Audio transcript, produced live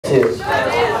too.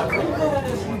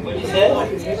 What'd you say?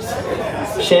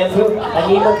 Shampoo? I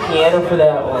need my piano for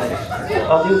that one.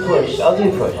 I'll do push. I'll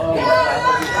do push. I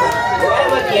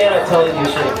have my piano, I totally do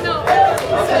shampoo.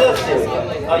 I'll do those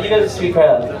too. Oh, you guys are sweet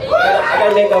crowd. I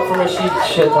gotta make up for my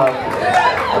shit talk.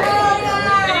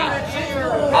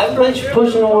 I've been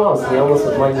pushing a while, so they almost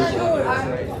with my music.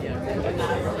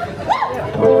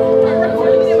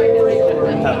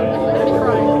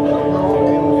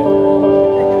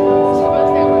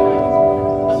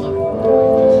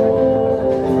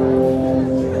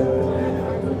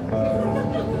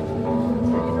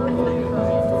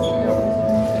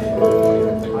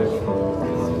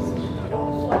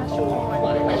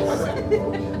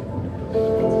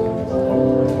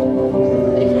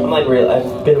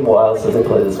 I've been a while since I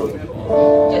played this one.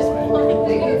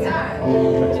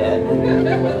 Yeah.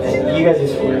 You guys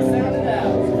just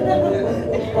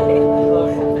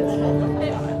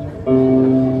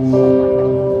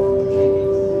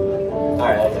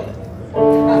Alright, I got it.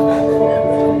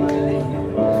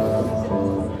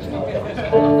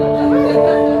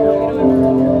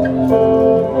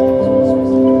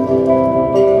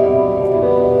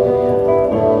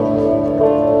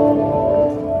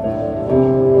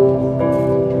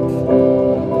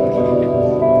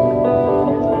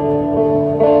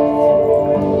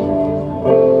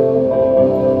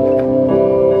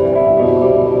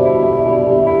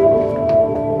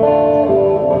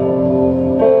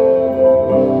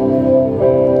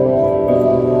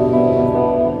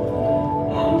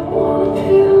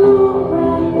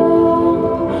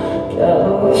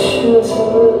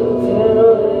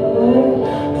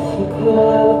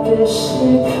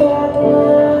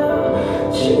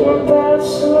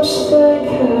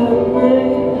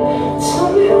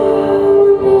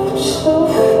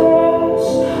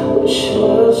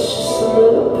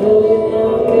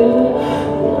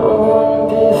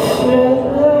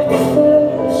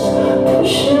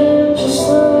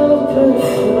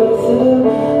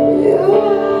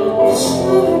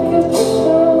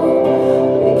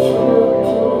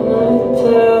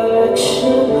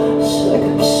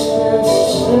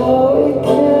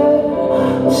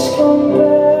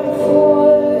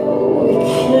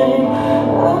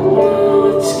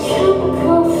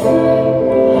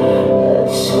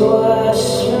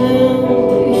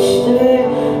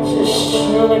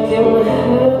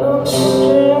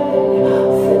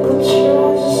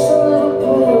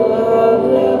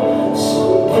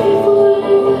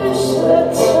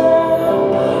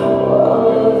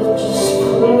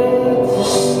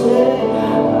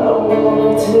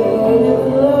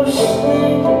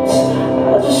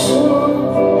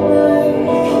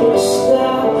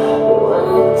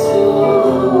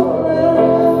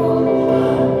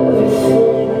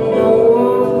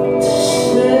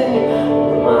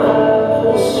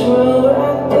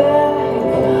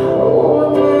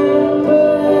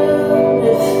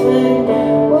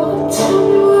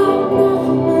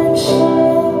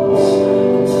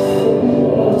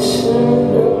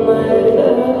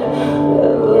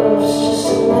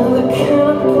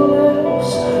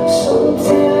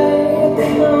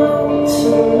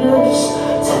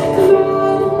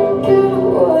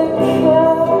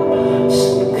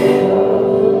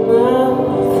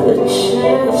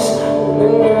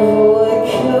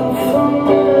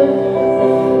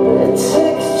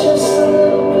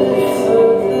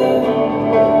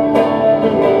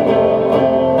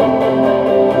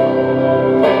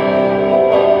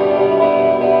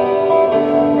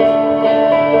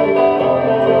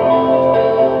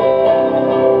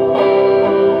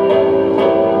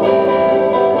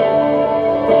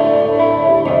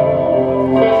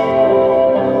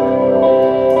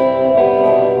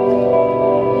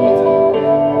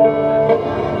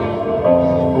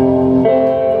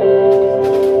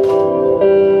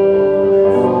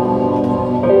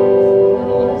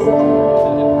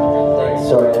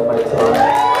 Sorry,